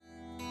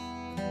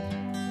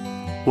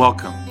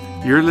Welcome.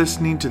 You're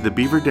listening to the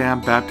Beaver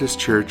Dam Baptist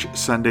Church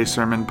Sunday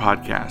Sermon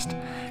Podcast.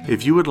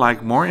 If you would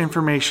like more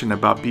information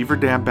about Beaver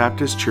Dam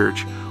Baptist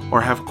Church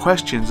or have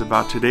questions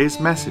about today's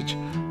message,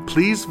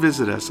 please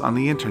visit us on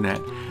the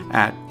internet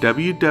at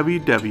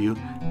www.bdbc.org.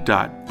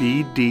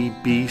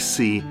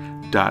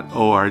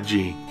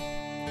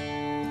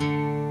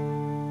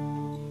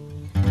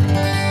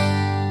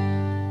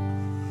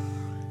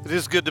 It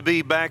is good to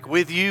be back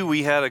with you.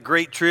 We had a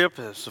great trip.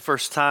 It's the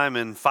first time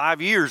in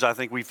 5 years, I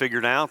think we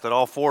figured out that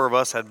all four of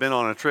us had been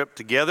on a trip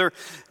together.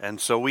 And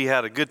so we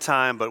had a good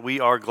time, but we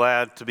are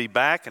glad to be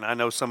back. And I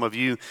know some of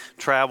you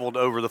traveled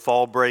over the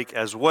fall break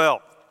as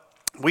well.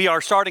 We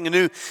are starting a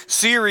new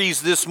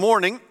series this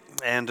morning.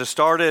 And to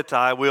start it,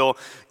 I will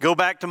go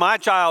back to my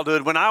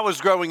childhood when I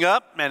was growing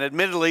up. And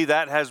admittedly,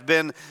 that has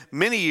been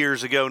many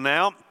years ago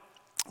now.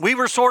 We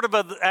were sort of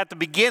at the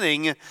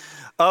beginning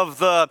of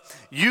the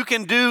you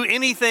can do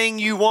anything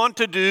you want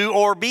to do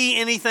or be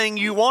anything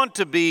you want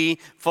to be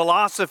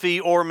philosophy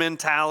or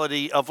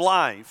mentality of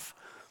life.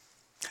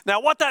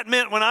 Now, what that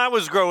meant when I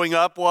was growing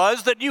up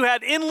was that you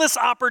had endless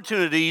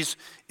opportunities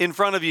in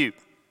front of you.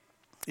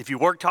 If you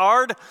worked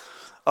hard,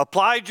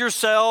 applied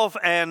yourself,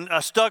 and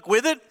stuck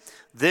with it,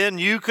 then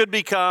you could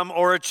become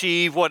or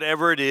achieve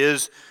whatever it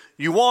is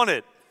you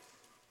wanted.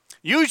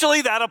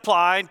 Usually that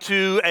applied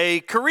to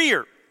a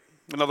career.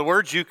 In other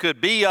words, you could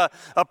be a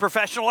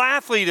professional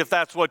athlete if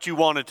that's what you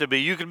wanted to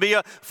be. You could be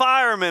a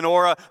fireman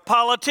or a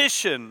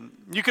politician.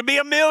 You could be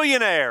a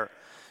millionaire.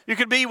 You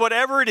could be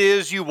whatever it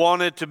is you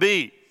wanted to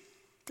be.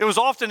 It was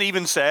often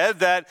even said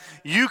that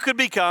you could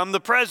become the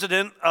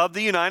president of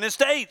the United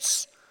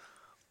States.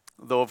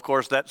 Though, of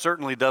course, that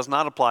certainly does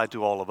not apply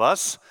to all of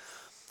us,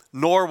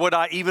 nor would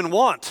I even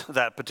want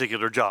that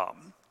particular job.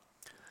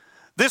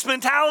 This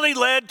mentality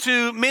led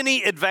to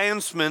many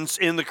advancements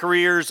in the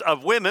careers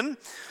of women,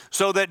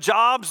 so that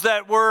jobs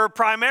that were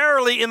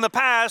primarily in the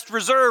past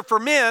reserved for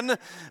men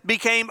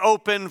became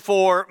open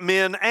for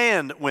men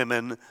and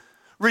women,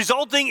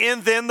 resulting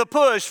in then the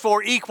push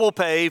for equal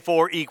pay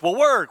for equal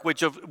work,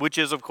 which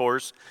is, of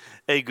course,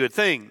 a good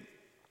thing.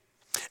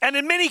 And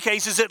in many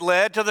cases, it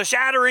led to the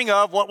shattering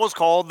of what was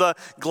called the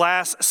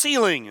glass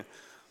ceiling,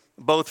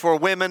 both for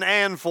women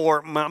and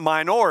for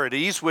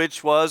minorities,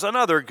 which was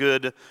another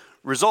good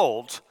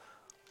result.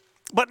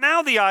 But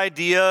now the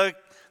idea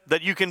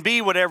that you can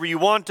be whatever you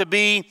want to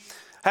be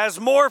has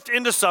morphed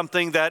into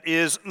something that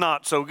is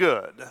not so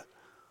good.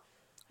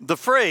 The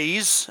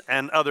phrase,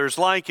 and others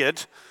like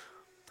it,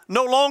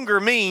 no longer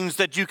means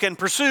that you can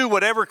pursue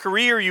whatever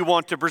career you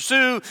want to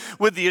pursue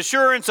with the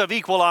assurance of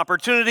equal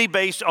opportunity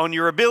based on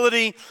your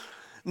ability.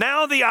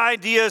 Now the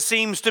idea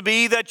seems to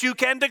be that you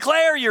can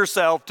declare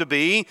yourself to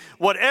be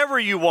whatever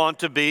you want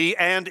to be,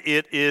 and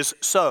it is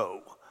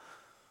so.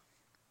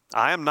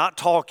 I am not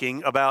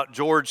talking about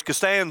George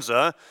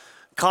Costanza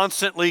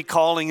constantly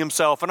calling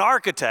himself an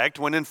architect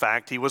when in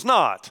fact he was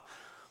not.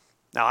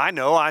 Now I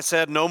know I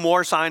said no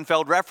more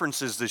Seinfeld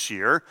references this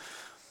year,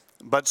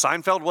 but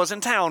Seinfeld was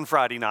in town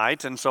Friday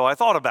night, and so I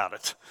thought about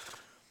it.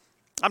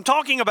 I'm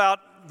talking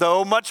about,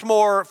 though, much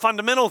more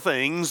fundamental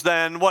things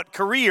than what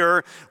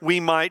career we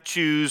might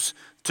choose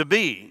to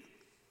be.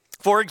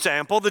 For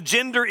example, the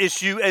gender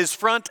issue is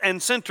front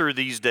and center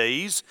these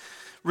days,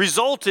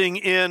 resulting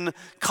in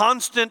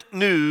constant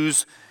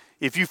news.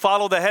 If you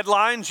follow the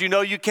headlines, you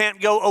know you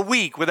can't go a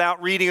week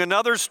without reading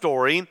another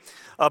story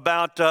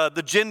about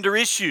the gender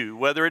issue,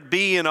 whether it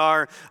be in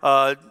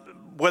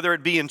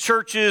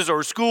churches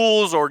or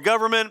schools or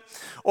government,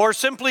 or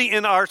simply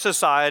in our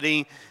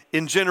society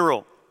in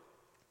general.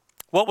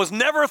 What was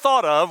never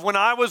thought of when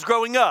I was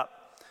growing up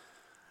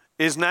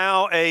is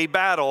now a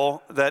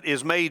battle that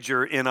is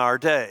major in our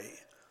day.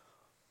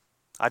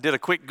 I did a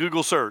quick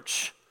Google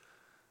search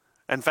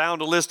and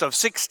found a list of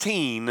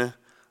 16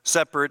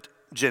 separate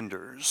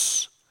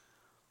genders.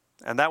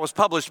 And that was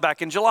published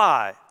back in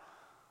July.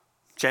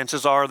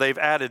 Chances are they've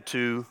added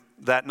to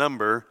that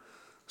number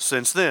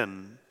since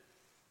then.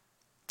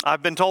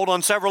 I've been told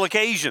on several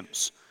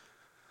occasions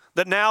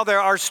that now there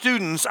are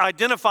students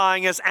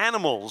identifying as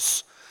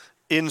animals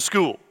in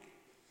school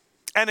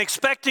and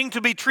expecting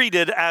to be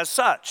treated as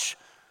such.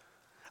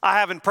 I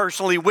haven't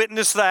personally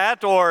witnessed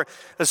that or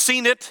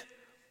seen it,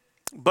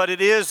 but it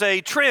is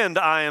a trend,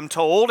 I am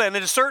told, and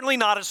it is certainly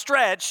not a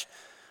stretch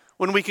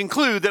when we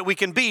conclude that we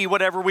can be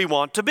whatever we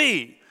want to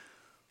be.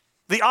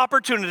 The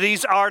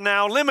opportunities are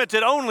now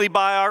limited only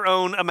by our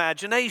own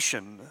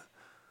imagination.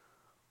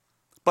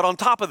 But on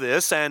top of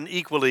this, and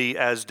equally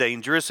as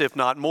dangerous, if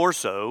not more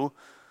so,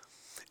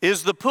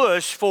 is the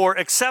push for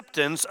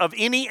acceptance of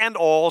any and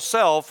all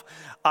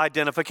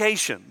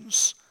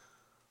self-identifications.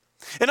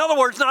 In other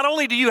words, not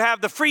only do you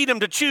have the freedom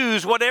to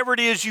choose whatever it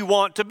is you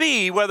want to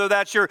be, whether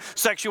that's your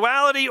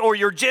sexuality or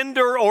your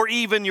gender or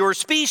even your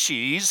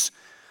species,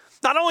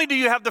 not only do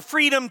you have the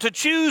freedom to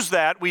choose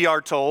that, we are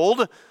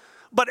told,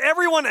 but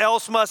everyone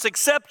else must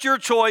accept your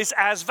choice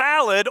as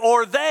valid,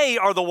 or they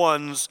are the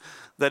ones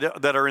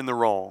that are in the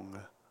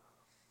wrong.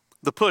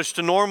 The push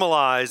to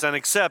normalize and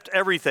accept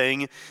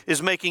everything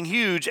is making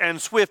huge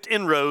and swift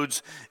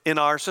inroads in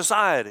our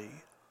society.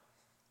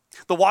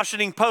 The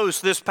Washington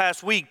Post this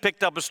past week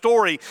picked up a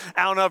story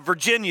out of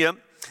Virginia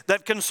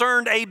that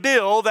concerned a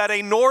bill that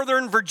a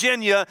Northern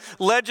Virginia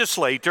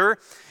legislator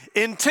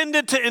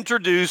intended to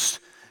introduce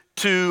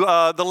to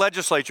the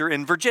legislature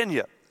in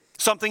Virginia.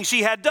 Something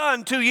she had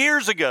done 2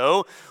 years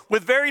ago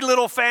with very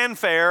little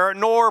fanfare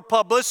nor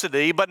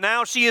publicity, but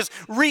now she is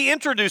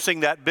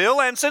reintroducing that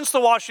bill, and since the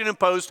Washington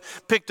Post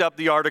picked up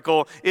the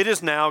article, it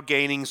is now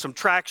gaining some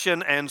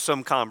traction and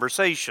some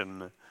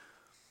conversation.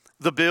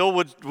 The bill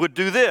would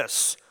do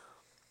this.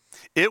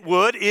 It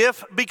would,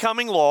 if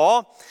becoming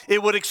law,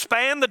 it would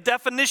expand the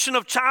definition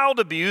of child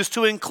abuse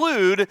to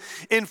include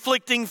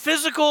inflicting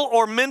physical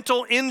or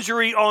mental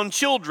injury on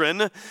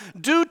children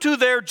due to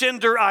their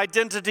gender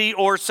identity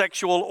or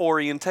sexual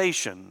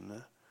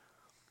orientation.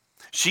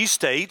 She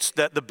states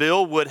that the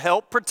bill would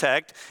help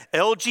protect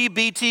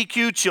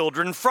LGBTQ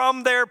children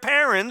from their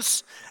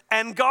parents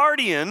and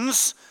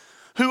guardians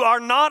who are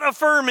not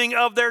affirming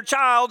of their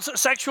child's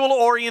sexual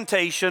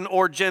orientation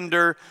or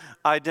gender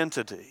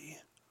identity.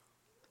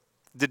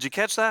 Did you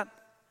catch that?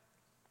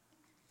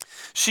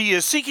 She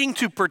is seeking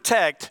to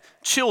protect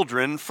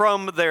children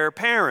from their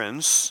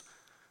parents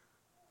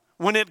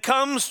when it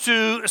comes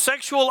to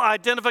sexual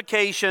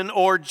identification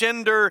or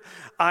gender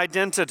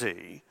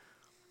identity.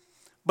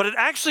 But it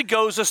actually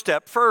goes a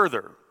step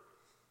further.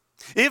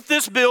 If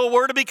this bill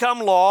were to become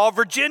law,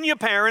 Virginia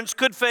parents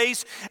could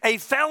face a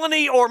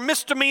felony or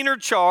misdemeanor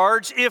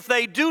charge if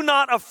they do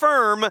not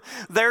affirm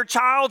their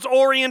child's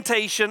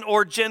orientation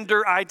or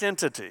gender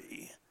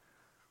identity.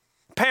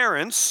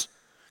 Parents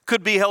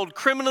could be held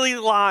criminally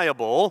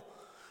liable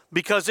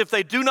because if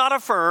they do not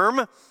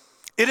affirm,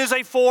 it is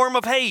a form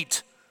of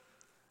hate.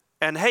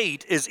 And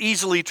hate is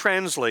easily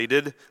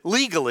translated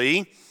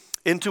legally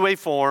into a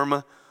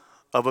form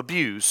of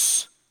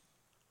abuse.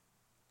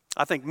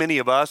 I think many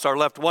of us are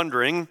left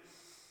wondering,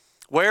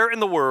 where in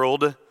the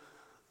world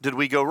did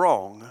we go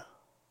wrong?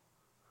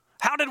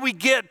 How did we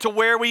get to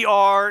where we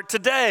are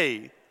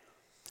today?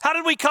 How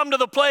did we come to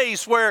the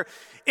place where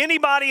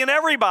anybody and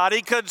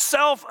everybody could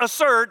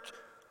self-assert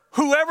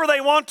whoever they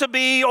want to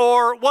be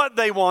or what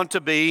they want to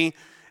be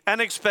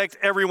and expect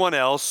everyone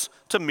else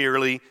to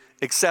merely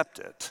accept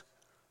it?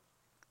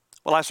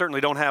 Well, I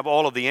certainly don't have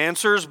all of the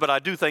answers, but I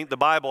do think the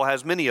Bible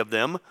has many of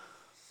them.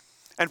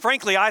 And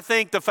frankly, I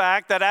think the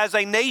fact that as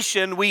a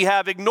nation we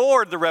have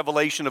ignored the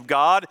revelation of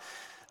God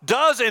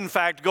does in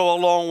fact go a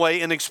long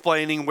way in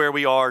explaining where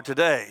we are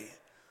today.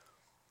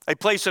 A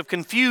place of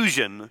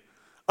confusion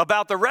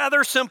about the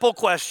rather simple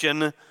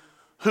question,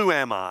 who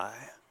am I?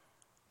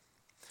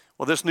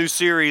 Well, this new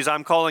series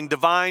I'm calling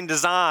Divine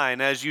Design,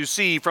 as you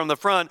see from the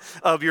front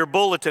of your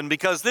bulletin,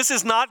 because this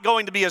is not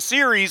going to be a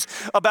series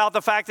about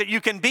the fact that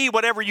you can be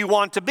whatever you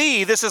want to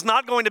be. This is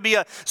not going to be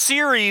a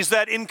series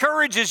that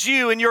encourages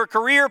you in your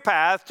career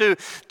path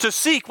to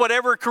seek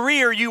whatever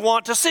career you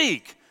want to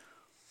seek.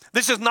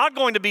 This is not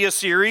going to be a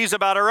series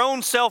about our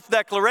own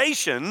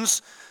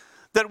self-declarations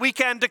that we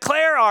can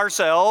declare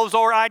ourselves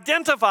or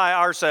identify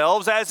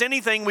ourselves as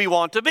anything we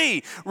want to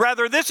be.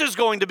 Rather, this is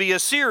going to be a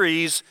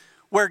series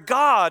where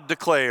God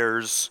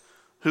declares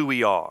who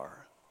we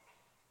are.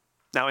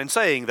 Now, in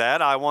saying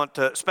that, I want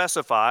to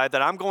specify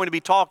that I'm going to be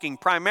talking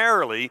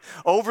primarily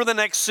over the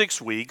next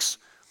 6 weeks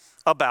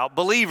about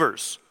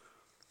believers.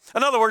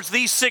 In other words,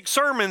 these 6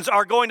 sermons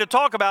are going to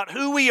talk about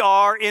who we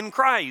are in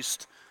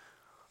Christ.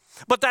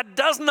 But that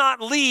does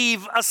not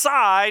leave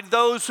aside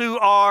those who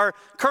are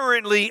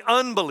currently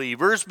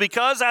unbelievers,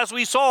 because as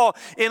we saw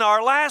in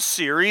our last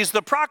series,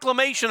 the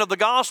proclamation of the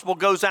gospel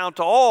goes out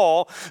to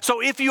all.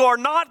 So if you are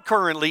not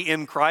currently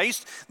in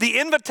Christ, the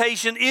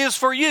invitation is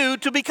for you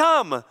to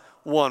become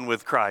one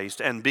with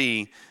Christ and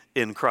be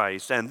in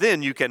Christ. And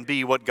then you can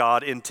be what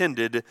God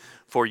intended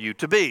for you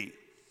to be.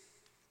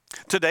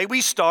 Today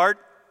we start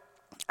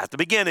at the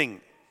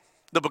beginning,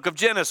 the book of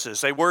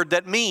Genesis, a word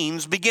that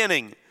means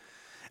beginning.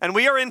 And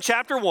we are in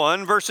chapter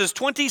 1, verses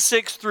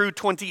 26 through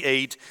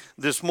 28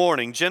 this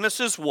morning.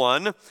 Genesis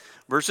 1,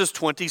 verses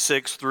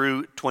 26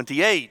 through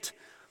 28.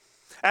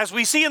 As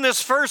we see in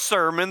this first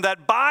sermon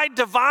that by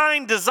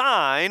divine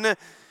design,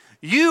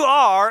 you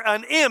are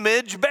an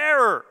image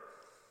bearer.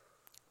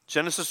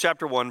 Genesis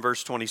chapter 1,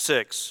 verse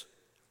 26.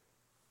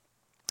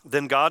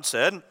 Then God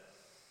said,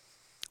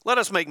 "Let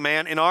us make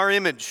man in our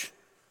image,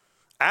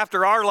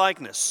 after our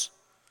likeness,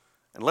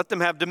 and let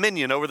them have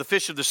dominion over the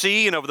fish of the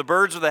sea and over the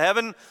birds of the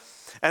heaven,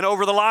 and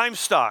over the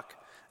livestock,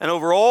 and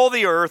over all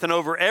the earth, and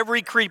over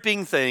every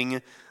creeping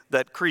thing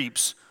that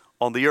creeps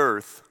on the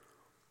earth."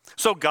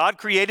 So God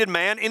created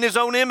man in his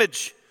own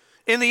image.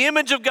 In the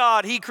image of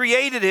God, he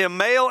created him,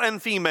 male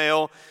and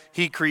female,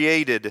 he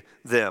created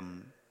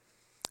them.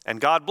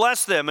 And God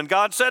blessed them, and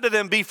God said to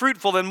them, "Be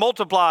fruitful and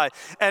multiply,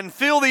 and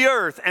fill the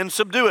earth and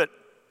subdue it,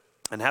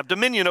 and have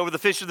dominion over the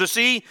fish of the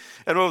sea,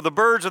 and over the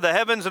birds of the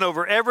heavens, and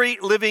over every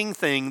living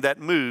thing that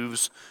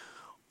moves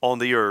on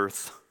the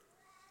earth."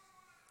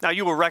 Now,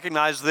 you will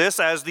recognize this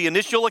as the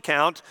initial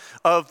account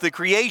of the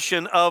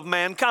creation of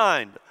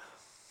mankind.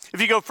 If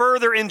you go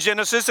further in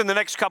Genesis in the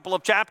next couple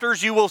of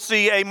chapters, you will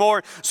see a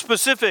more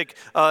specific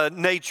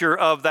nature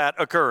of that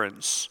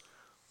occurrence.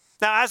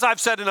 Now, as I've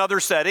said in other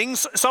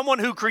settings, someone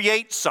who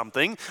creates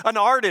something, an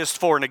artist,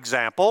 for an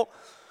example,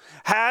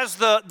 has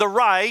the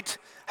right,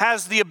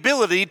 has the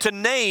ability to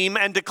name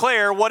and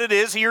declare what it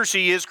is he or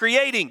she is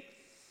creating.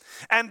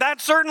 And that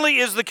certainly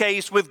is the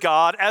case with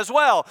God as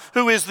well,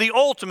 who is the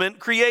ultimate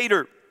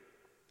creator.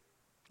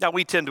 Now,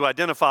 we tend to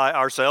identify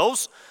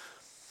ourselves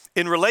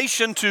in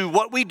relation to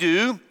what we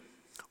do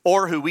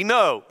or who we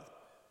know.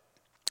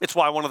 It's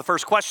why one of the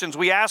first questions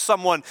we ask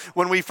someone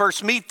when we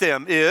first meet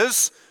them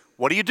is,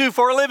 what do you do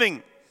for a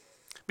living?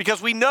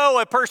 Because we know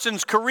a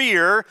person's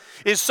career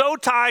is so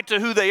tied to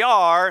who they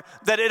are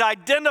that it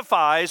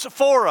identifies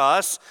for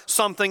us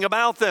something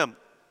about them.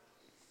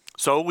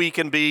 So we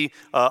can be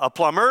a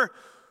plumber,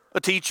 a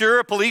teacher,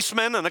 a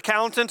policeman, an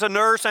accountant, a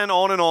nurse, and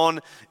on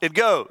it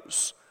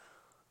goes.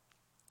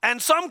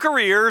 And some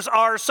careers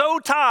are so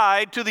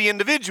tied to the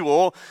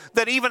individual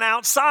that even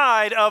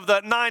outside of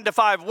the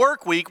 9-to-5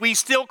 work week, we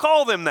still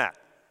call them that.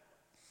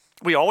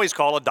 We always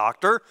call a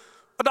doctor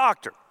a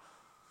doctor.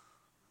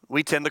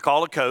 We tend to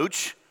call a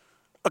coach.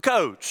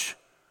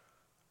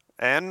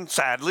 And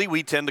sadly,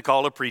 we tend to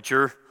call a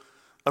preacher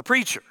a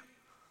preacher.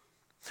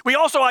 We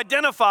also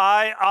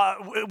identify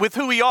with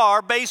who we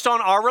are based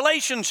on our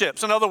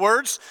relationships. In other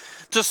words,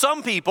 to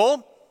some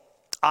people,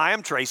 I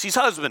am Tracy's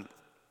husband,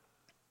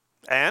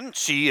 and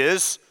she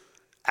is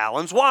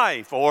Alan's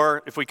wife.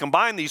 Or if we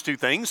combine these two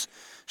things,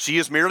 she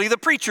is merely the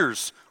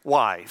preacher's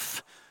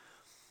wife.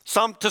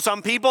 To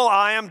some people,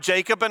 I am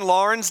Jacob and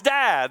Lauren's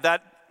dad.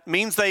 That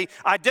means they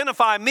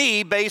identify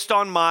me based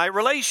on my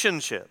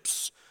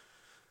relationships.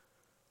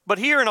 But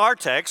here in our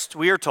text,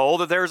 we are told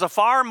that there is a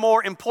far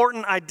more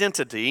important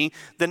identity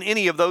than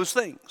any of those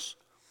things.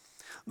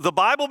 The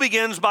Bible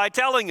begins by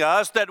telling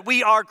us that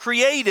we are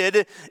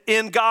created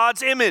in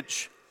God's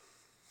image.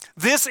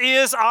 This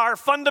is our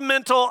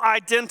fundamental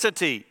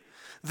identity.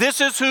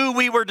 This is who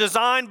we were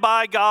designed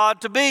by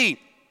God to be.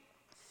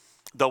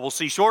 Though we'll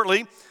see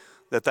shortly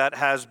that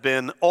has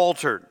been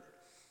altered.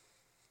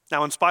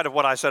 Now, in spite of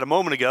what I said a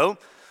moment ago,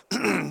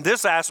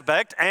 this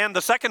aspect and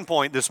the second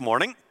point this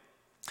morning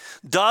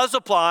does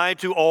apply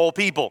to all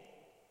people.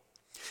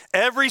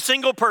 Every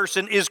single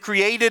person is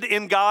created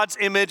in God's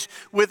image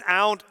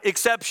without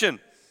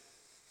exception.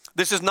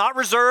 This is not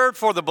reserved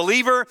for the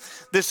believer.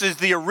 This is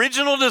the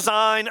original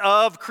design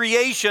of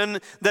creation,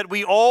 that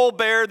we all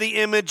bear the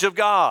image of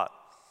God.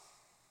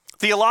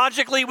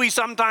 Theologically, we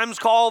sometimes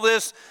call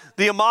this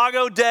the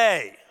Imago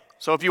Dei.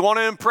 So if you want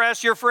to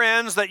impress your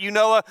friends that you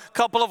know a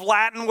couple of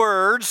Latin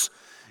words,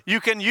 you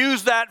can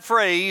use that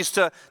phrase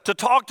to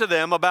talk to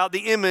them about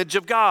the image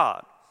of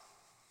God.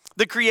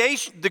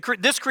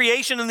 This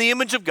creation in the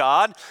image of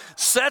God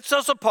sets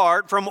us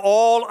apart from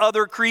all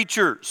other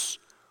creatures.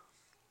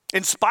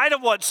 In spite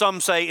of what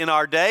some say in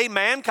our day,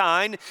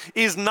 mankind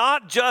is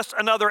not just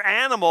another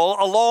animal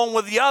along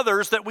with the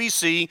others that we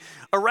see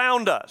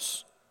around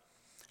us.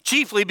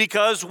 Chiefly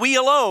because we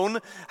alone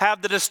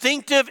have the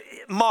distinctive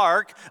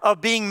mark of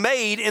being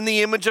made in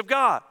the image of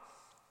God.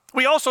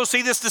 We also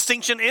see this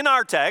distinction in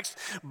our text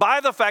by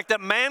the fact that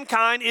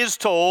mankind is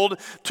told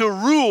to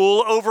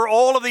rule over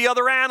all of the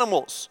other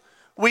animals.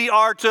 We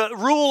are to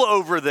rule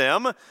over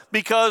them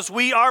because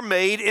we are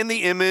made in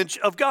the image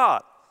of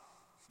God.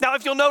 Now,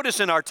 if you'll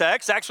notice in our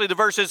text, actually the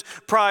verses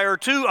prior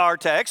to our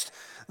text,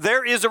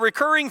 there is a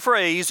recurring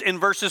phrase in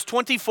verses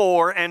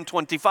 24 and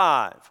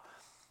 25.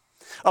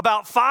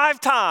 About 5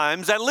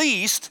 times at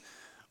least,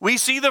 we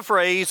see the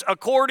phrase,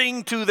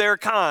 according to their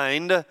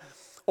kind,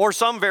 or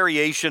some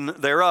variation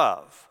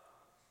thereof.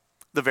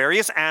 The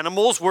various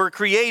animals were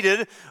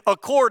created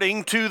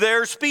according to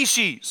their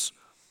species.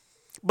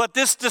 But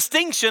this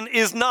distinction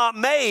is not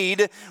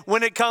made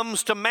when it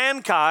comes to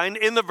mankind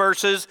in the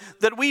verses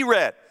that we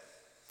read.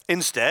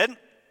 Instead,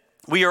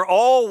 we are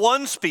all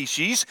one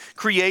species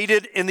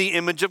created in the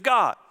image of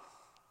God.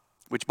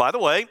 Which, by the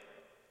way,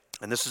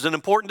 and this is an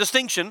important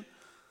distinction,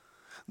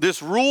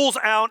 this rules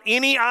out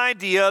any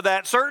idea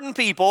that certain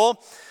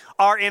people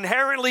are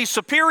inherently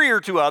superior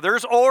to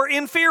others or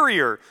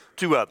inferior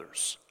to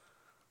others.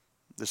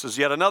 This is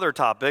yet another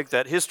topic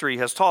that history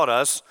has taught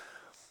us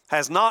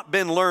has not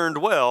been learned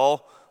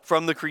well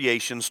from the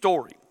creation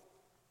story.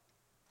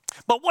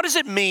 But what does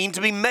it mean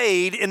to be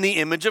made in the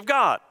image of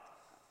God?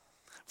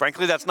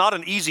 Frankly, that's not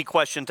an easy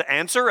question to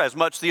answer, as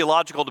much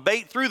theological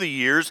debate through the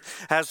years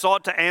has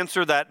sought to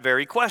answer that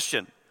very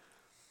question.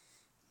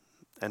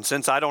 And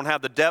since I don't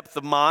have the depth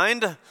of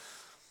mind,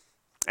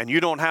 and you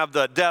don't have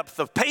the depth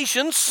of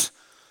patience,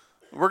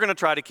 we're going to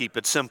try to keep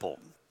it simple.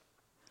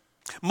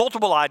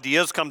 Multiple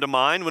ideas come to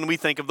mind when we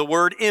think of the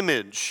word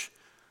image.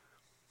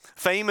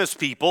 Famous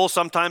people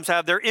sometimes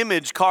have their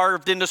image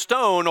carved into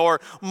stone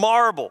or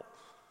marble.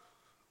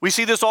 We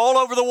see this all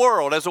over the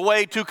world as a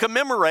way to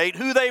commemorate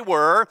who they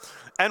were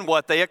and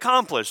what they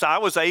accomplished. I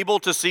was able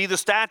to see the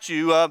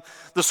statue of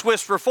the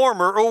Swiss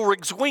reformer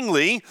Ulrich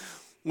Zwingli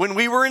when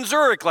we were in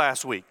Zurich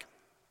last week.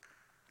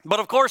 But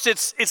of course,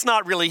 it's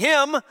not really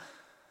him.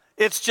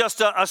 It's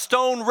just a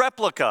stone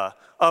replica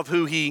of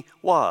who he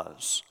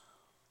was.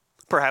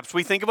 Perhaps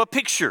we think of a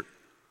picture,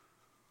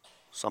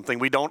 something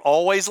we don't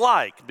always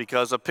like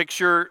because a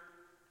picture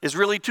is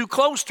really too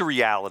close to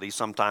reality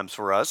sometimes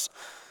for us,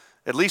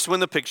 at least when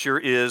the picture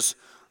is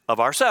of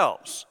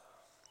ourselves.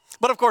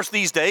 But of course,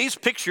 these days,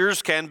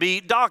 pictures can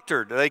be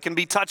doctored. They can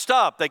be touched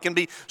up. They can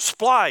be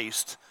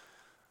spliced.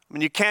 I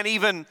mean, you can't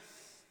even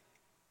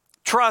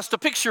trust a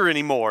picture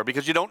anymore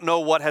because you don't know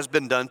what has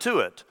been done to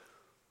it.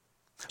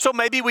 So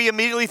maybe we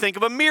immediately think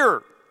of a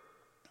mirror,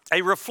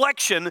 a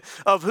reflection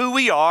of who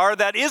we are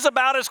that is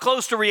about as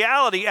close to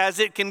reality as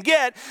it can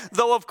get,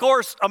 though, of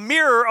course, a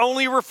mirror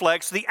only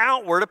reflects the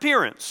outward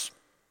appearance.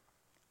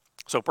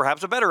 So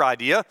perhaps a better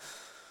idea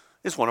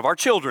is one of our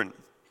children.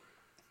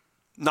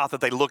 Not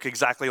that they look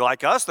exactly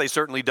like us, they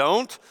certainly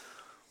don't.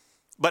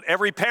 But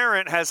every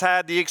parent has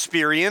had the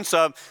experience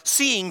of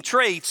seeing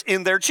traits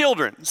in their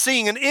children,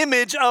 seeing an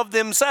image of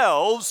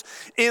themselves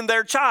in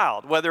their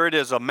child, whether it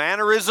is a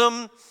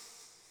mannerism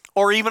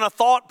or even a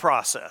thought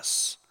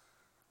process,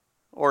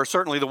 or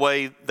certainly the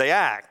way they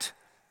act.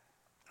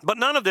 But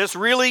none of this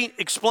really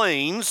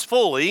explains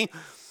fully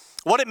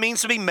what it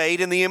means to be made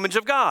in the image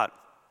of God.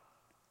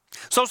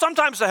 So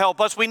sometimes to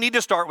help us, we need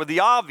to start with the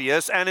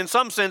obvious and in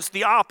some sense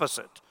the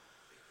opposite.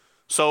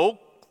 So,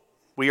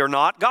 we are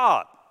not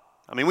God.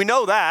 I mean, we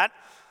know that.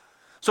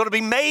 So to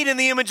be made in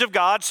the image of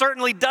God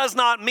certainly does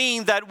not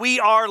mean that we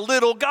are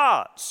little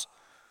gods.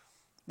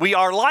 We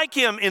are like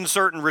Him in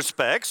certain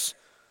respects,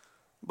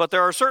 but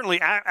there are certainly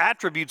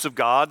attributes of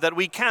God that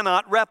we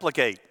cannot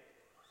replicate.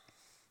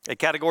 A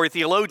category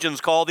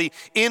theologians call the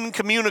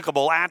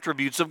incommunicable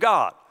attributes of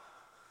God,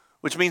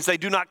 which means they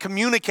do not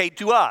communicate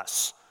to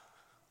us.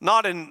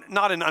 Not in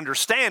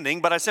understanding,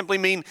 but I simply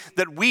mean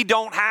that we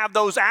don't have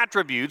those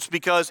attributes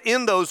because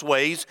in those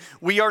ways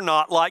we are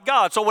not like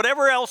God. So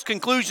whatever else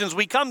conclusions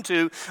we come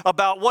to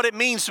about what it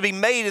means to be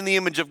made in the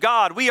image of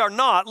God, we are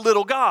not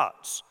little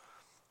gods.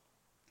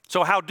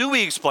 So how do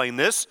we explain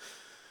this?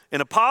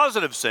 In a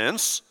positive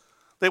sense,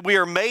 that we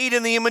are made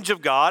in the image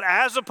of God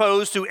as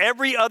opposed to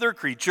every other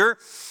creature.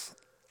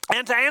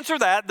 And to answer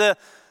that,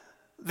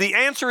 the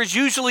answer is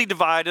usually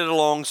divided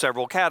along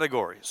several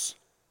categories.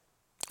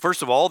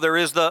 First of all, there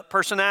is the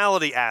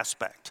personality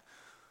aspect,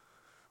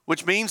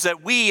 which means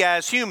that we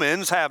as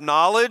humans have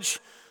knowledge,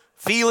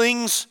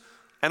 feelings,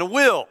 and a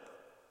will.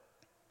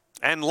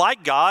 And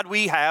like God,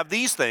 we have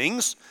these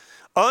things,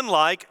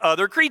 unlike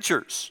other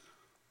creatures.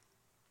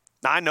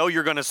 Now, I know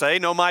you're going to say,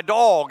 no, my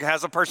dog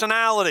has a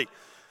personality.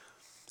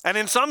 And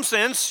in some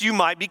sense, you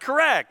might be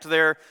correct.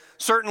 There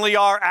certainly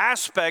are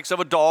aspects of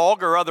a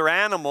dog or other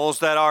animals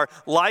that are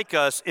like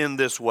us in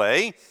this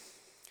way.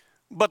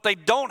 But they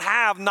don't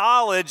have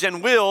knowledge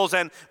and wills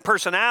and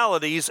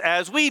personalities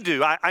as we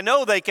do. I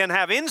know they can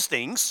have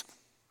instincts,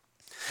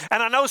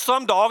 and I know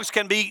some dogs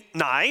can be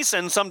nice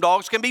and some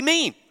dogs can be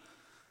mean.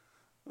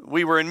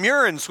 We were in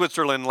Mürren,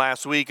 Switzerland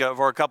last week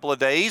for a couple of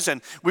days,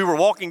 and we were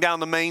walking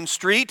down the main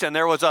street, and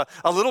there was a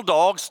little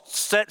dog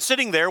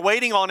sitting there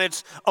waiting on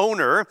its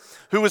owner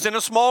who was in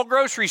a small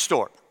grocery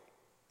store.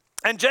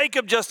 And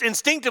Jacob just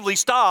instinctively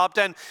stopped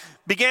and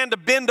began to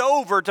bend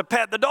over to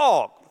pet the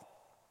dog.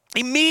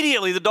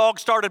 Immediately, the dog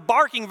started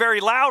barking very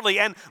loudly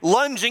and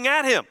lunging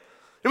at him.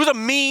 It was a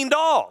mean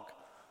dog.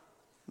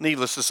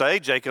 Needless to say,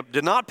 Jacob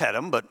did not pet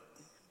him, but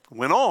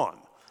went on.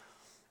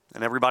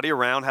 And everybody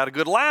around had a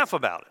good laugh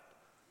about it.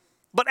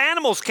 But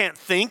animals can't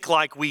think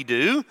like we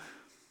do.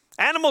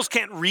 Animals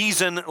can't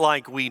reason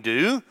like we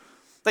do.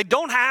 They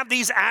don't have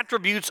these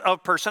attributes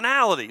of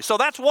personality. So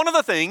that's one of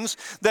the things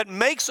that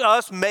makes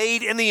us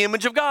made in the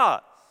image of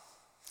God.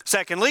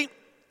 Secondly,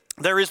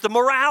 there is the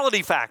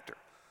morality factor.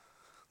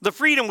 The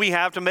freedom we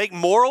have to make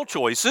moral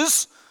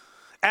choices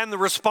and the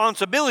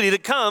responsibility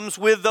that comes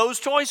with those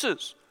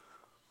choices.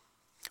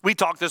 We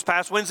talked this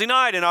past Wednesday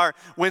night in our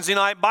Wednesday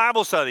night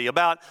Bible study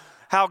about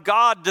how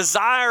God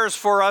desires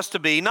for us to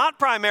be not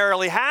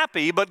primarily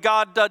happy, but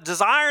God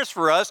desires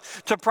for us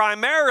to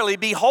primarily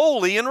be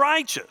holy and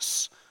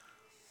righteous.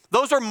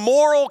 Those are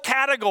moral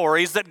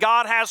categories that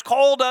God has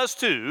called us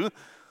to.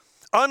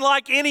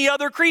 Unlike any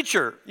other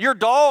creature, your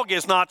dog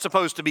is not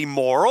supposed to be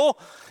moral.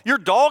 Your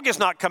dog is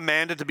not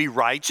commanded to be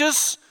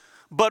righteous,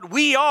 but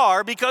we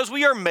are because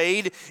we are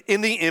made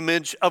in the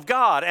image of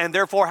God and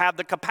therefore have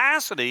the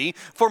capacity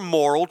for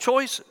moral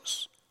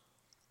choices.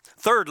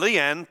 Thirdly,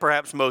 and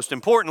perhaps most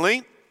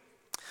importantly,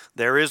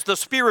 there is the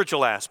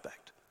spiritual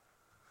aspect.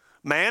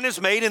 Man is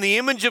made in the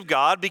image of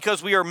God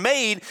because we are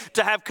made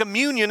to have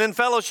communion and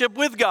fellowship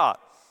with God.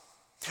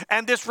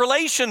 And this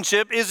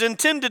relationship is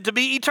intended to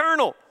be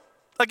eternal.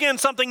 Again,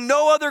 something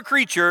no other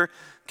creature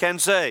can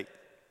say.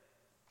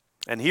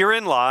 And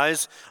herein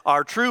lies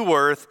our true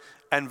worth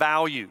and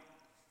value.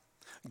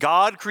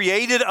 God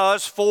created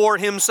us for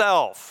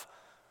Himself.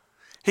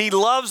 He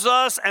loves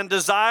us and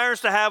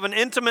desires to have an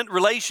intimate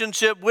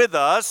relationship with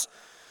us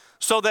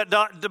so that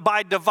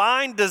by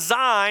divine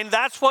design,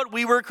 that's what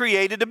we were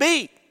created to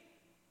be.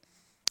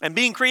 And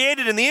being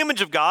created in the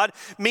image of God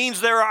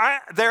means there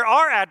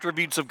are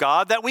attributes of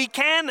God that we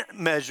can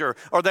measure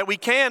or that we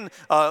can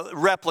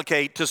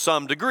replicate to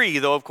some degree,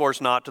 though of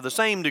course not to the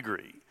same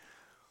degree.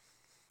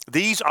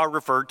 These are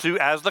referred to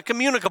as the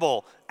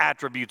communicable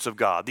attributes of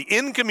God. The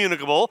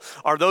incommunicable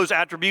are those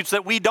attributes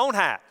that we don't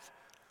have.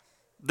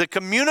 The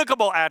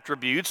communicable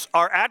attributes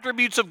are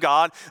attributes of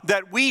God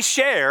that we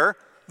share,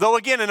 though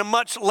again in a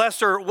much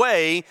lesser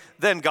way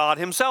than God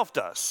himself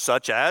does,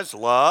 such as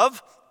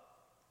love,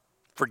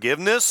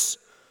 forgiveness,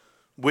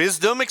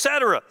 wisdom,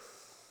 etc.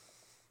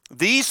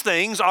 These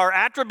things are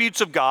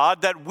attributes of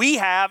God that we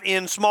have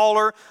in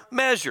smaller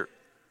measure.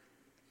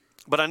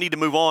 But I need to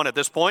move on at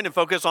this point and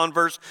focus on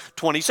verse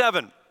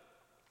 27,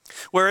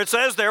 where it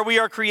says there, we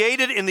are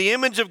created in the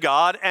image of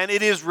God, and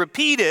it is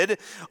repeated,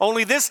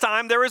 only this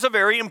time there is a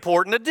very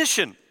important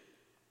addition.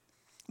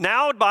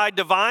 Now, by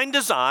divine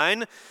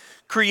design,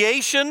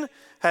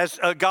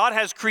 God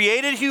has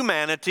created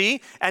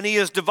humanity, and he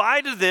has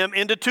divided them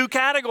into two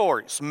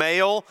categories,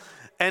 male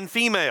and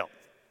female.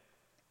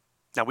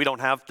 Now, we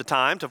don't have the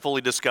time to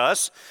fully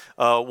discuss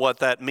what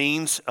that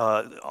means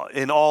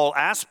in all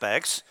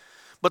aspects,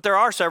 but there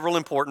are several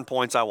important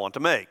points I want to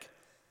make.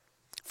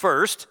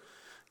 First,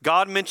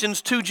 God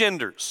mentions two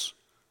genders,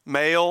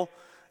 male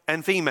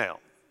and female.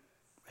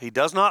 He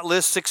does not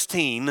list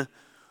 16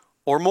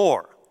 or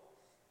more.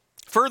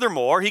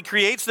 Furthermore, he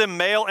creates them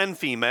male and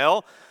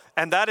female,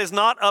 and that is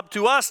not up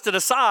to us to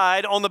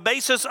decide on the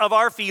basis of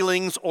our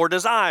feelings or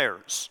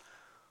desires.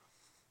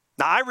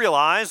 Now, I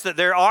realize that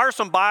there are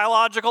some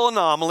biological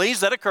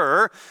anomalies that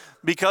occur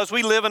because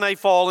we live in a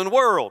fallen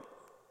world.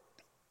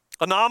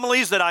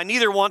 Anomalies that I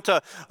neither want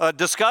to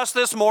discuss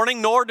this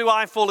morning, nor do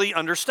I fully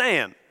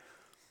understand.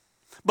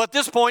 But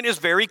this point is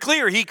very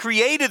clear. He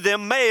created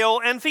them male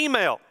and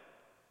female.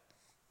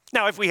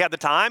 Now, if we had the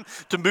time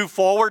to move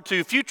forward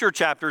to future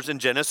chapters in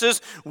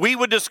Genesis, we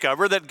would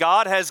discover that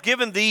God has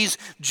given these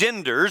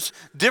genders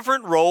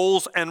different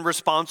roles and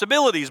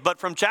responsibilities. But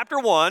from chapter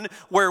 1,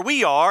 where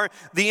we are,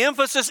 the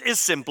emphasis is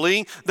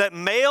simply that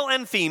male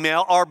and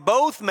female are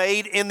both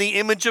made in the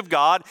image of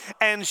God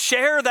and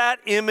share that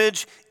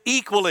image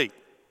equally.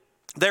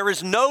 There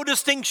is no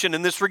distinction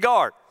in this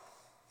regard,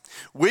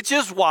 which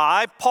is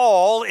why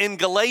Paul in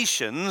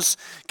Galatians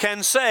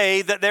can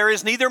say that there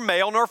is neither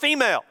male nor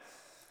female.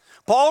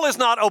 Paul is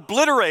not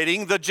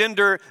obliterating the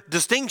gender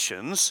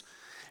distinctions.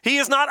 He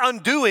is not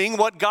undoing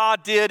what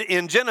God did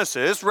in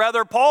Genesis.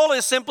 Rather, Paul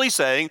is simply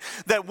saying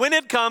that when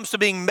it comes to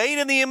being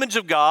made in the image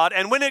of God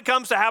and when it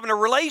comes to having a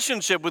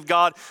relationship with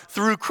God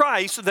through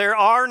Christ, there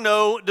are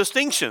no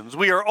distinctions.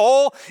 We are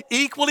all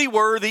equally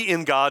worthy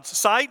in God's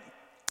sight,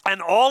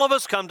 and all of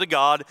us come to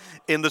God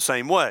in the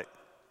same way.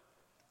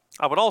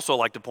 I would also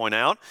like to point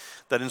out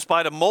that in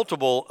spite of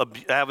multiple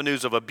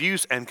avenues of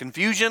abuse and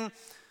confusion,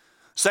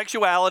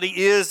 sexuality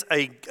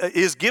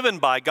is given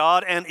by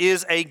God and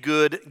is a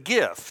good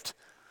gift.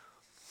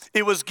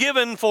 It was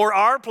given for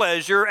our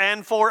pleasure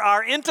and for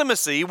our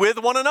intimacy with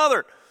one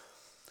another.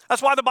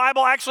 That's why the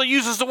Bible actually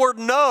uses the word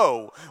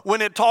 "no"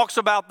 when it talks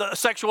about the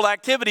sexual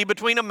activity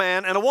between a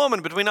man and a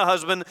woman, between a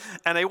husband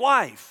and a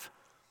wife.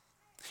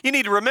 You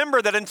need to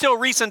remember that until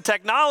recent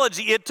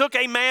technology, it took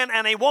a man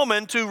and a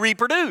woman to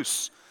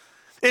reproduce.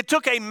 It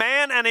took a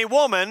man and a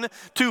woman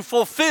to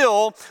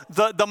fulfill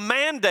the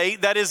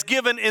mandate that is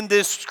given in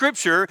this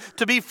scripture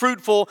to be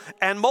fruitful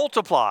and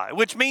multiply,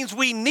 which means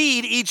we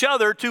need each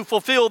other to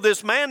fulfill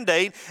this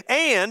mandate,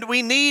 and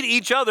we need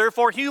each other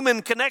for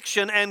human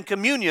connection and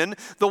communion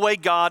the way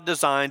God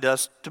designed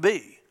us to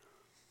be.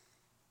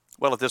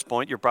 Well, at this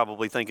point, you're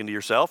probably thinking to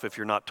yourself, if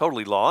you're not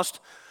totally lost,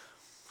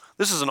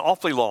 this is an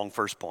awfully long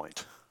first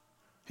point.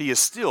 He is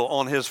still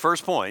on his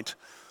first point.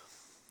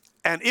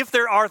 And if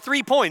there are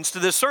 3 points to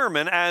this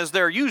sermon, as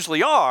there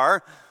usually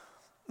are,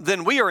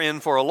 then we are in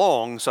for a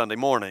long Sunday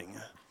morning.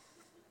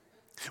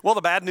 Well,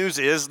 the bad news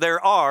is there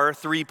are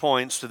 3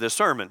 points to this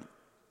sermon.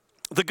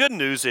 The good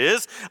news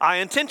is I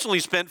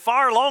intentionally spent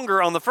far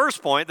longer on the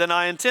first point than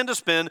I intend to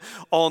spend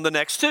on the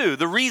next 2.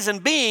 The reason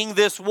being,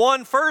 this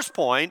one first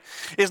point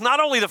is not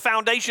only the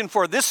foundation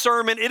for this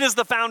sermon, it is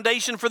the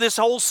foundation for this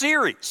whole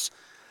series.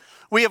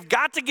 We have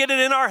got to get it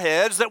in our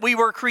heads that we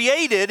were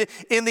created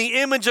in the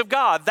image of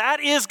God. That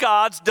is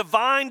God's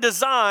divine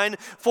design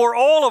for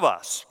all of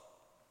us.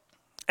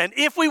 And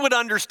if we would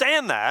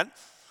understand that,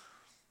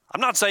 I'm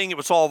not saying it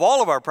would solve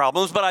all of our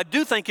problems, but I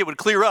do think it would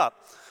clear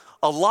up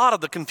a lot of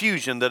the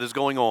confusion that is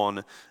going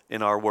on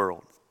in our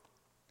world.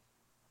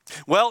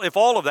 Well, if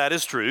all of that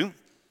is true,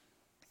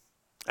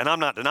 and I'm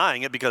not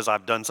denying it because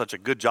I've done such a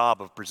good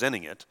job of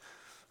presenting it,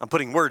 I'm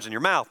putting words in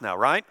your mouth now,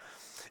 right?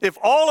 If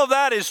all of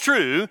that is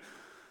true,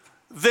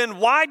 then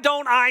why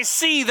don't I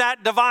see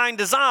that divine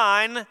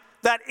design,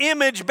 that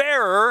image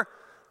bearer,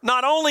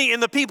 not only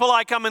in the people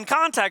I come in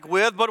contact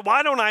with, but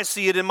why don't I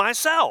see it in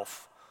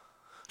myself?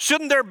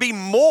 Shouldn't there be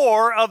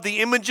more of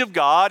the image of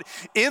God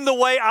in the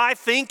way I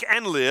think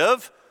and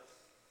live?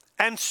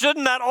 And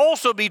shouldn't that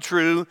also be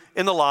true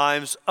in the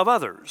lives of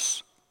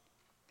others?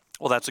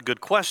 Well, that's a good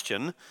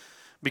question,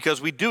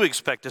 because we do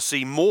expect to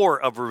see more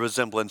of a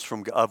resemblance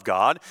of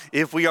God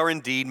if we are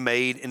indeed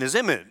made in his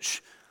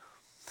image.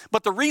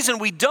 But the reason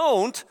we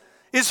don't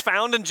is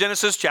found in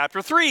Genesis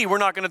chapter 3. We're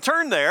not going to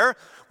turn there,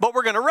 but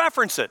we're going to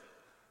reference it.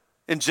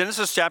 In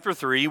Genesis chapter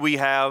 3, we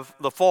have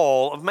the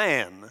fall of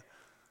man.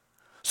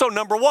 So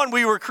number one,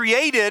 we were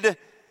created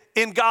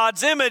in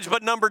God's image,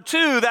 but number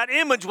two, that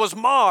image was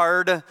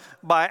marred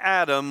by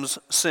Adam's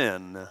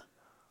sin.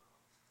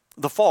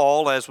 The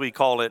fall, as we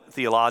call it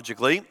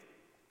theologically,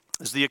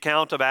 is the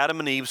account of Adam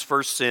and Eve's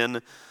first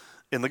sin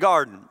in the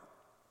garden.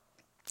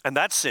 And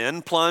that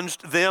sin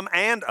plunged them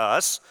and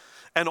us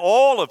and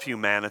all of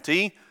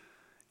humanity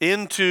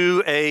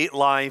into a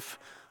life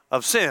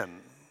of sin.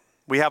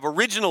 We have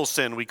original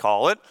sin, we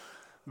call it,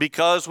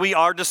 because we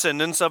are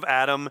descendants of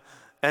Adam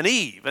and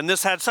Eve. And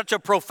this had such a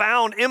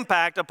profound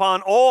impact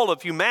upon all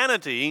of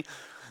humanity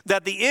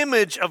that the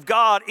image of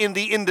God in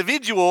the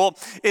individual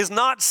is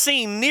not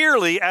seen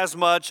nearly as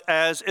much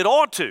as it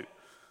ought to.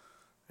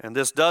 And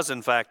this does,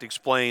 in fact,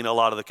 explain a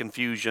lot of the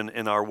confusion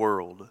in our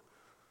world.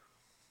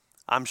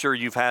 I'm sure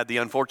you've had the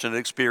unfortunate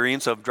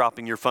experience of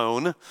dropping your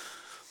phone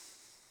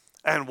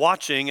and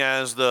watching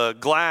as the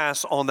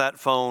glass on that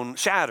phone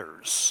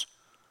shatters.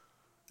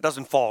 It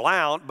doesn't fall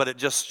out, but it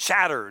just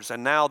shatters.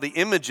 And now the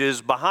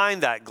images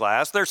behind that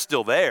glass, they're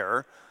still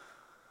there,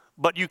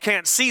 but you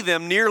can't see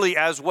them nearly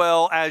as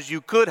well as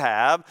you could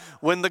have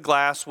when the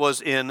glass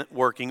was in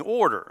working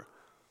order.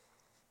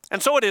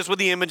 And so it is with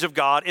the image of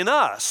God in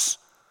us.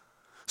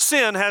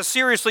 Sin has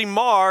seriously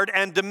marred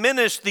and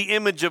diminished the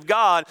image of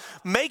God,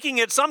 making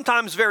it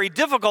sometimes very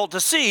difficult to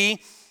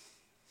see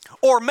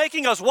or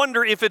making us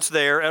wonder if it's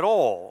there at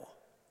all.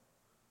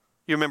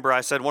 You remember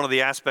I said one of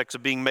the aspects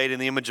of being made in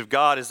the image of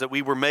God is that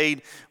we were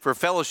made for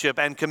fellowship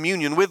and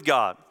communion with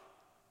God.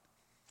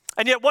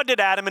 And yet what did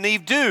Adam and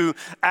Eve do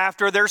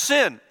after their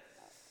sin?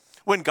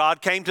 When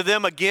God came to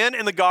them again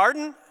in the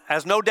garden,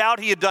 as no doubt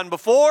he had done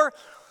before,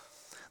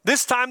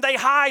 this time they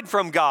hide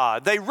from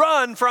God. They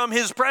run from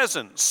his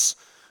presence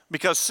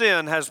because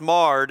sin has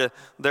marred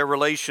their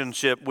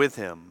relationship with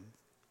him.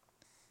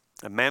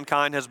 And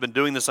mankind has been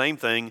doing the same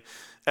thing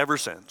ever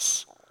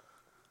since.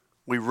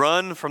 We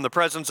run from the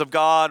presence of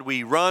God.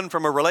 We run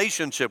from a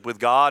relationship with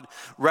God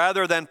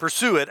rather than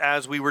pursue it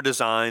as we were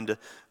designed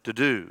to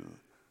do.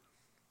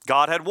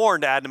 God had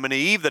warned Adam and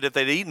Eve that if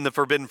they'd eaten the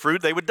forbidden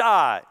fruit, they would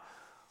die.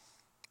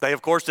 They,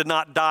 of course, did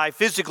not die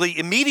physically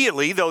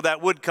immediately, though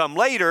that would come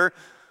later,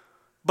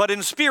 but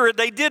in spirit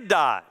they did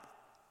die,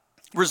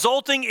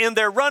 resulting in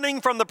their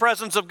running from the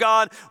presence of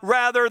God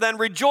rather than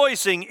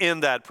rejoicing in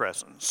that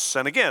presence.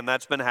 And again,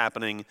 that's been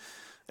happening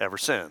ever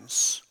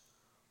since.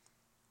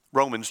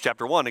 Romans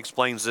chapter 1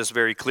 explains this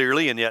very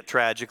clearly and yet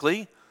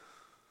tragically.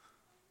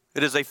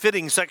 It is a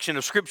fitting section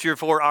of Scripture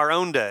for our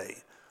own day.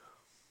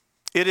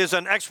 It is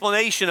an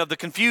explanation of the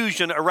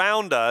confusion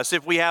around us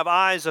if we have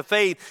eyes of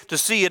faith to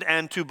see it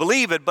and to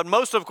believe it, but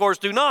most, of course,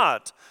 do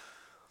not.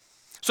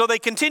 So they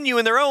continue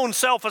in their own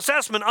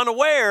self-assessment,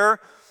 unaware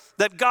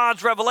that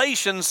God's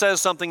revelation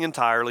says something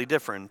entirely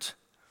different,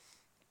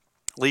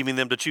 leaving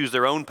them to choose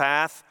their own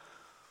path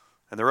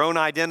and their own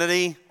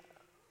identity,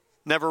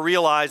 never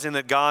realizing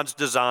that God's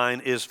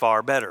design is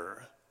far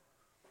better.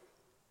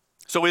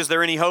 So is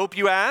there any hope,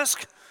 you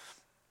ask?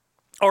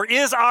 Or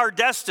is our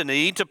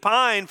destiny to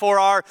pine for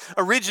our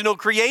original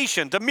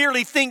creation, to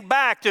merely think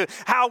back to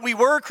how we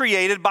were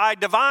created by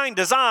divine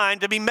design,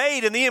 to be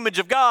made in the image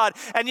of God,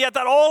 and yet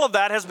that all of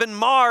that has been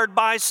marred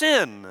by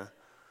sin?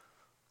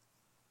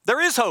 There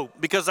is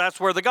hope, because that's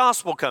where the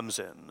gospel comes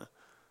in,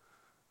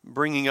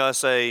 bringing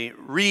us a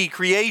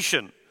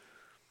recreation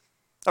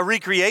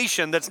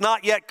that's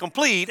not yet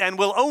complete and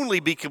will only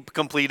be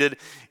completed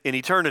in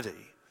eternity.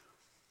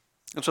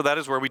 And so that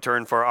is where we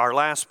turn for our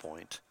last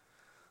point.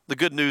 The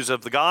good news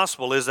of the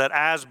gospel is that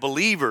as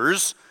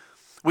believers,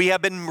 we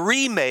have been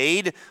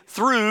remade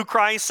through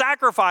Christ's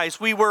sacrifice.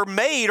 We were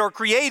made or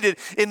created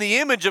in the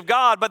image of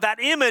God, but that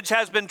image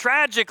has been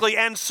tragically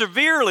and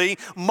severely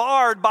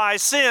marred by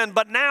sin.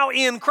 But now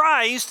in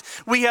Christ,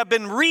 we have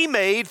been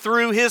remade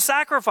through his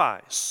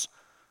sacrifice.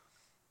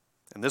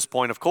 And this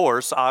point, of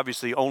course,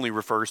 obviously only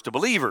refers to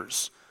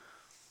believers.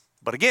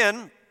 But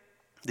again,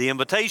 the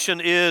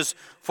invitation is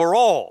for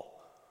all.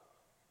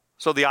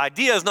 So the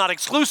idea is not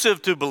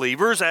exclusive to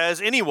believers, as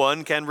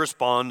anyone can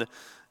respond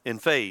in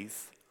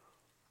faith.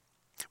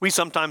 We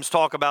sometimes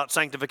talk about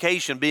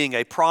sanctification being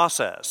a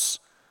process,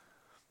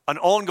 an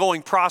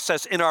ongoing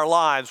process in our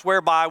lives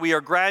whereby we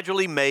are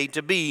gradually made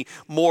to be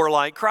more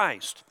like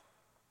Christ.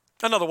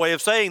 Another way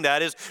of saying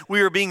that is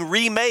we are being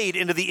remade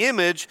into the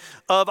image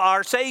of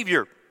our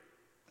Savior.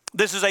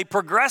 This is a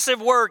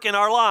progressive work in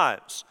our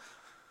lives,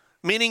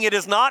 meaning it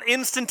is not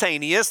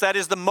instantaneous. That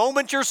is, the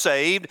moment you're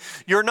saved,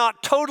 you're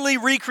not totally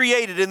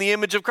recreated in the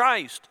image of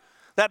Christ.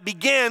 That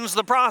begins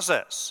the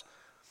process.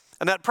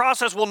 And that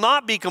process will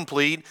not be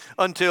complete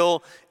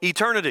until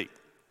eternity.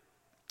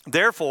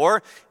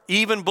 Therefore,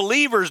 even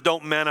believers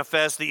don't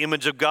manifest the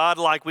image of God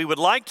like we would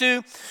like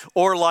to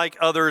or like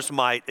others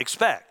might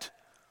expect.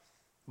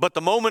 But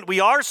the moment we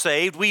are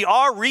saved, we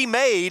are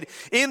remade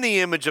in the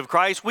image of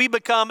Christ. We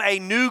become a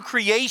new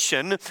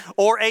creation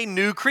or a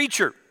new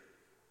creature.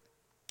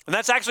 And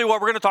that's actually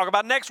what we're going to talk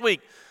about next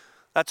week.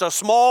 That's a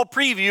small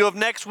preview of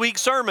next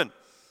week's sermon.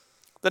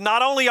 That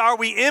not only are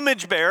we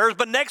image bearers,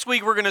 but next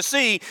week we're going to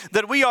see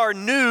that we are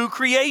new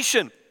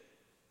creation.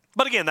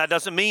 But again, that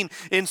doesn't mean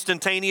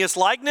instantaneous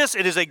likeness.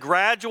 It is a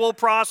gradual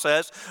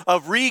process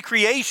of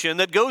recreation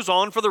that goes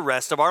on for the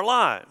rest of our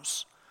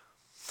lives,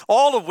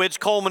 all of which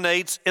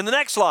culminates in the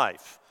next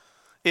life,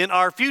 in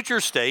our future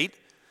state,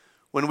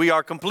 when we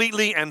are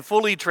completely and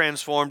fully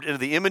transformed into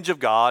the image of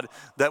God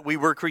that we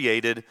were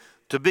created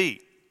to be.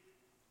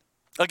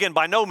 Again,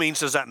 by no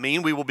means does that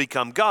mean we will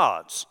become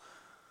gods,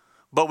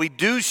 but we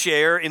do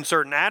share in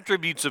certain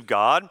attributes of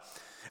God,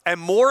 and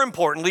more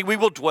importantly, we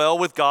will dwell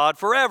with God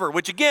forever,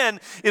 which again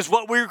is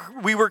what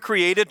we were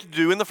created to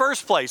do in the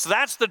first place.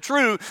 That's the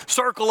true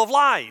circle of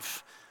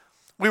life.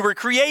 We were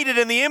created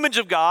in the image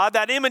of God.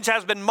 That image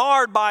has been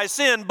marred by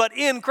sin, but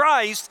in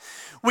Christ,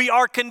 we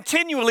are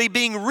continually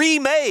being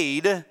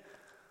remade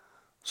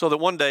so that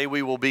one day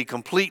we will be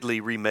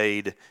completely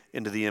remade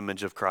into the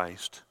image of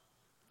Christ.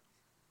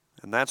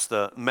 And that's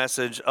the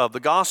message of the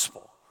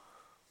gospel.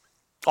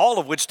 All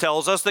of which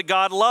tells us that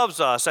God loves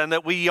us and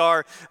that we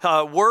are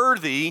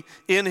worthy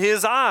in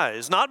His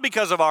eyes, not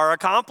because of our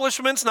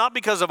accomplishments, not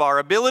because of our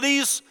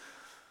abilities,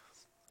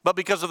 but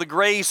because of the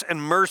grace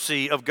and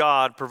mercy of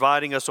God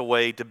providing us a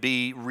way to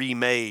be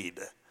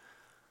remade.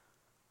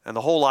 And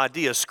the whole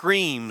idea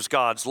screams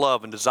God's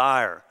love and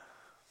desire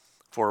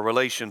for a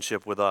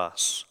relationship with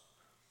us.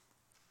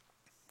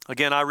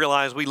 Again, I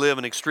realize we live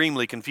in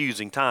extremely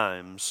confusing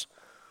times,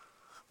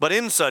 but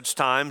in such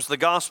times, the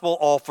gospel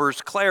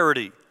offers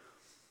clarity.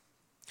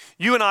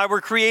 You and I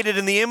were created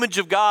in the image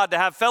of God to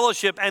have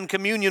fellowship and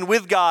communion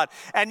with God.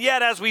 And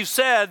yet, as we've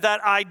said,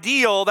 that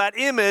ideal, that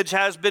image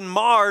has been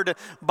marred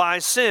by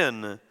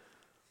sin.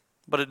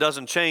 But it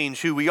doesn't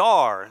change who we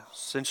are,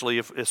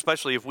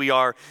 especially if we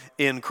are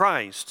in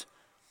Christ.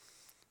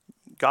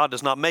 God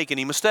does not make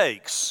any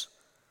mistakes.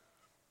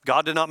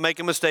 God did not make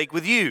a mistake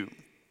with you.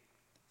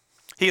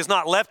 He has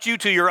not left you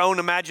to your own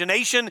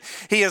imagination.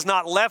 He has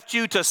not left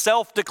you to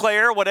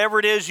self-declare whatever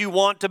it is you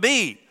want to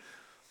be.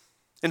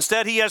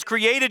 Instead, He has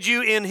created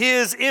you in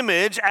His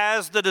image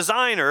as the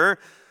designer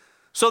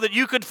so that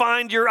you could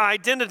find your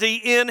identity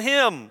in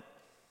Him.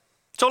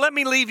 So let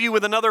me leave you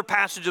with another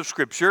passage of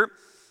Scripture,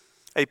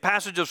 a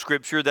passage of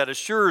Scripture that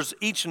assures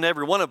each and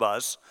every one of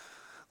us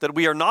that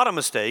we are not a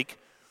mistake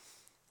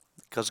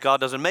because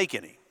God doesn't make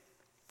any.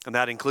 And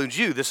that includes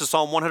you. This is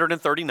Psalm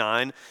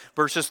 139,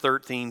 verses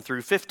 13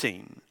 through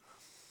 15,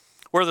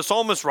 where the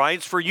psalmist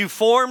writes, "For you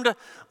formed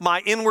my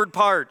inward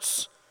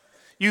parts.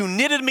 You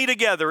knitted me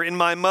together in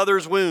my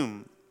mother's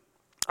womb.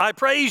 I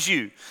praise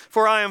you,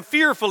 for I am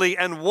fearfully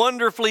and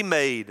wonderfully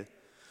made.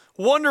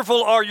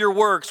 Wonderful are your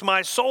works.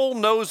 My soul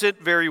knows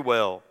it very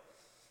well.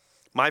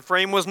 My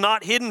frame was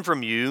not hidden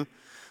from you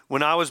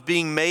when I was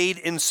being made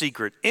in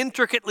secret,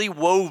 intricately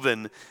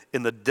woven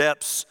in the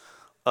depths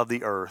of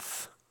the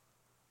earth."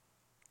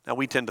 Now,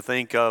 we tend to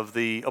think of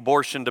the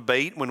abortion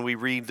debate when we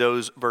read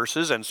those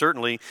verses, and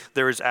certainly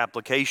there is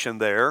application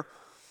there.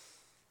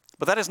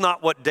 But that is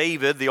not what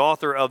David, the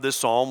author of this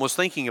psalm, was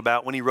thinking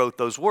about when he wrote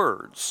those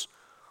words.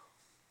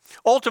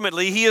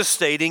 Ultimately, he is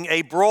stating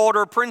a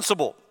broader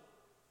principle,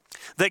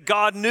 that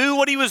God knew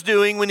what He was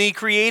doing when He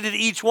created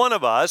each one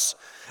of us,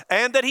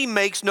 and that He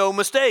makes no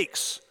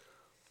mistakes.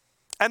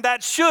 And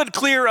that should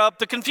clear up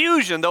the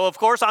confusion, though, of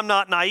course, I'm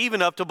not naive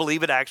enough to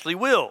believe it actually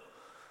will.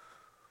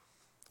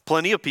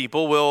 Plenty of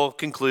people will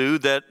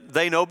conclude that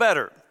they know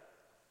better,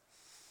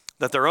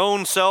 that their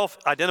own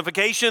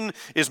self-identification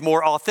is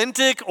more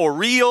authentic or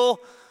real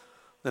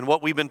than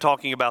what we've been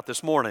talking about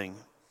this morning.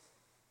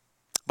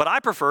 But I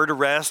prefer to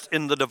rest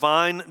in the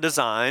divine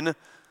design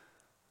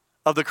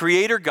of the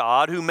Creator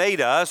God who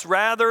made us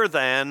rather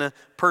than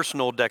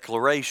personal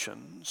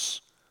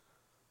declarations.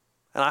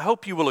 And I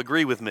hope you will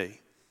agree with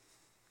me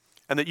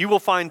and that you will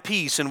find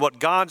peace in what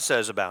God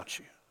says about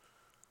you.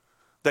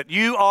 That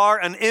you are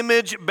an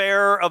image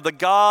bearer of the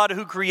God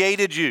who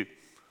created you.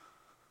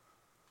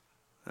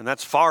 And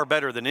that's far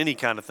better than any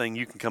kind of thing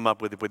you can come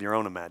up with your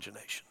own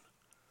imagination.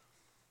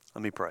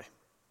 Let me pray.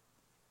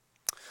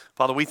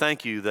 Father, we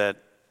thank you that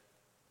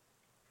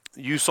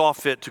you saw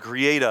fit to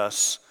create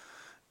us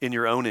in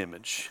your own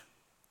image.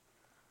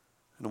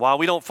 And while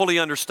we don't fully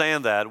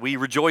understand that, we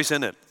rejoice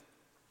in it.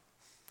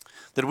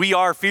 That we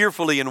are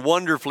fearfully and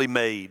wonderfully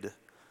made.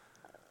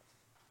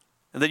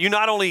 And that you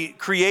not only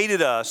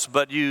created us,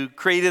 but you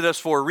created us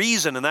for a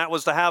reason, and that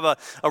was to have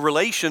a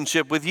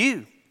relationship with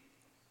you.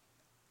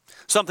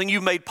 Something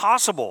you've made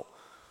possible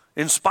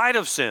in spite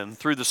of sin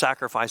through the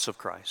sacrifice of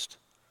Christ.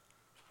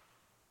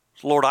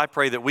 So Lord, I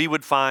pray that we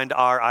would find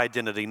our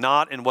identity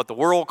not in what the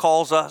world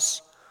calls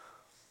us,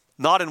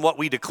 not in what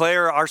we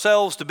declare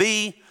ourselves to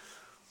be,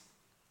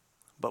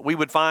 but we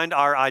would find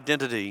our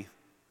identity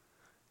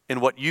in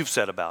what you've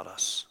said about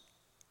us.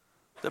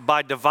 That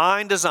by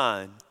divine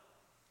design,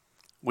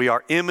 we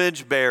are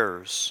image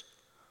bearers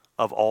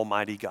of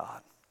Almighty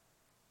God.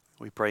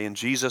 We pray in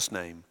Jesus'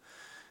 name,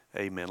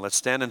 amen. Let's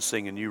stand and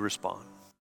sing and you respond.